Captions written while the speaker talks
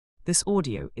This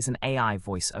audio is an AI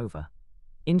voiceover.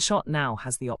 Inshot now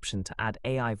has the option to add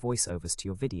AI voiceovers to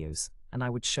your videos, and I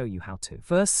would show you how to.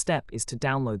 First step is to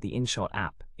download the Inshot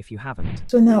app if you haven't.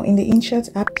 So now in the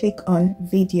Inshot app, click on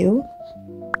video,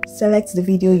 select the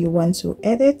video you want to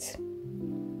edit,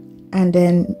 and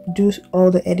then do all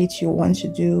the edits you want to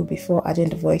do before adding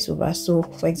the voiceover. So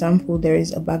for example, there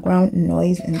is a background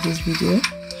noise in this video.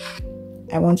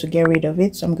 I want to get rid of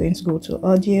it, so I'm going to go to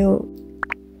audio,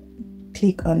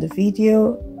 click on the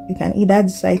video. You can either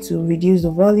decide to reduce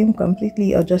the volume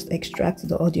completely or just extract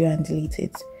the audio and delete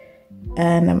it.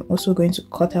 And I'm also going to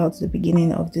cut out the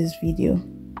beginning of this video.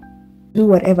 Do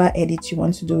whatever edits you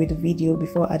want to do with the video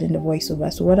before adding the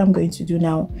voiceover. So what I'm going to do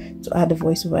now to add the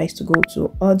voiceover is to go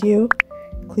to audio,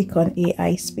 click on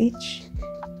AI speech,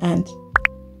 and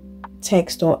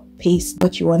text or paste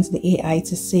what you want the AI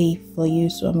to say for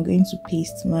you. So I'm going to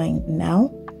paste mine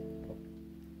now.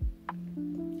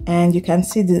 And you can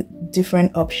see the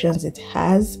different options it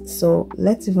has. So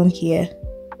let's even hear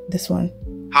this one.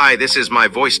 Hi, this is my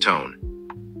voice tone.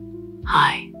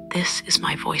 Hi, this is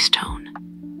my voice tone.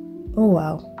 Oh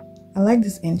wow, I like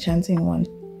this enchanting one.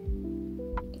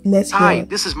 Let's hear. Hi,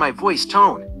 this is my voice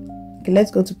tone. Okay, let's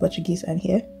go to Portuguese and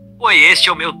hear. Oi, este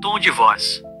é o meu tom de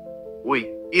voz.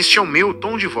 Oi, este é o meu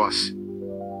tom de voz.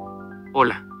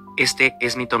 Hola, este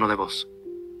es mi tono de voz.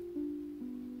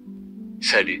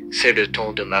 Salut, c'est le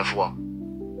ton de ma voix.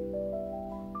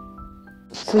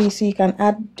 So you see, you can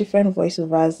add different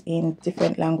voiceovers in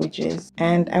different languages,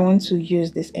 and I want to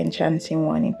use this enchanting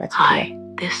one in particular. Hi,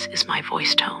 this is my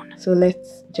voice tone. So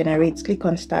let's generate. Click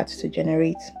on start to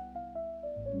generate.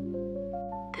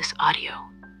 This audio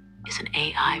is an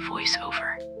AI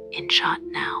voiceover. Inshot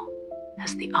now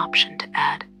has the option to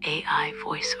add AI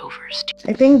voiceovers.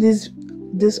 I think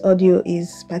this audio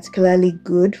is particularly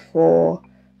good for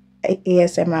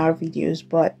ASMR videos,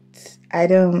 but I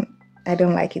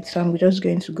don't like it, so I'm just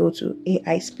going to go to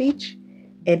AI speech,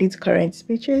 edit current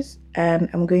speeches, and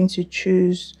I'm going to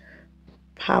choose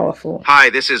powerful.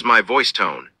 Hi, this is my voice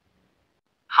tone.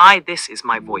 Hi, this is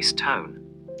my voice tone.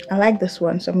 I like this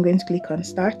one, so I'm going to click on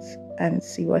start and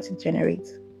see what it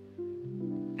generates.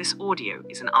 This audio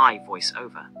is an AI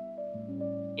voiceover.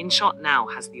 Inshot now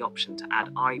has the option to add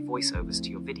AI voiceovers to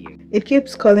your video. It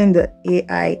keeps calling the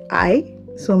AI I,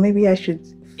 so maybe I should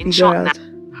figure out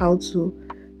how to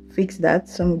fix that.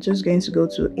 So I'm just going to go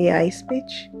to AI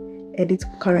speech, edit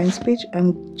current speech,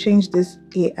 and change this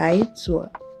AI to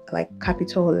like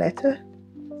capital letter.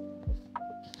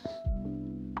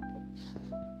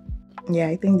 Yeah,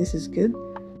 I think this is good.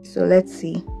 So let's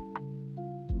see.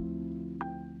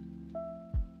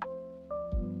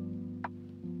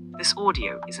 This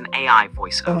audio is an AI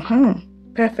voiceover.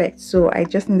 Perfect. So I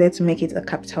just needed to make it a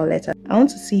capital letter. I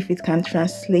want to see if it can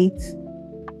translate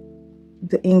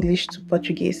the English to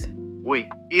Portuguese. Oi,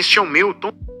 este é o meu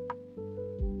tom.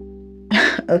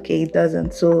 Okay, it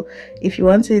doesn't. So if you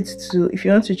want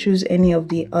to choose any of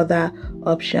the other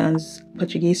options,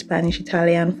 Portuguese, Spanish,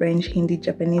 Italian, French, Hindi,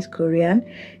 Japanese, Korean,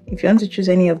 if you want to choose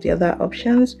any of the other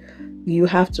options, you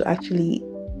have to actually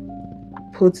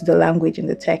put the language in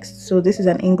the text. So this is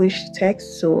an English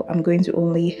text, so I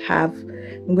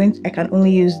can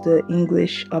only use the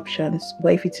English options.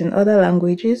 But if it's in other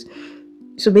languages,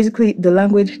 so basically the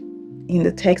language in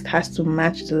the text has to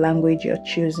match the language you're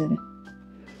choosing.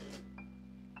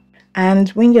 And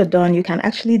when you're done, you can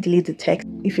actually delete the text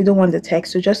if you don't want the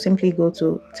text. So just simply go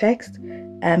to text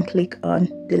and click on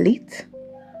delete.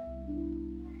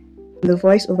 The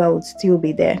voiceover would still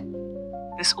be there.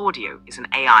 This audio is an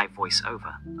AI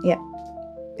voiceover. Yeah,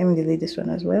 let me delete this one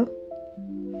as well.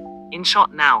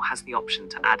 Inshot now has the option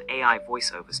to add AI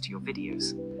voiceovers to your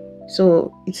videos.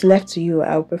 So it's left to you.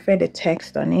 I would prefer the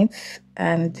text on it.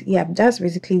 And yeah, that's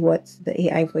basically what the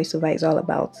AI voiceover is all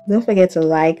about. Don't forget to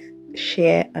like,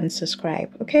 share, and subscribe,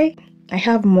 okay? I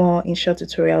have more Inshot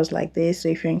tutorials like this, so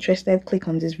if you're interested, click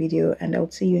on this video and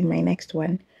I'll see you in my next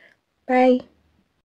one. Bye.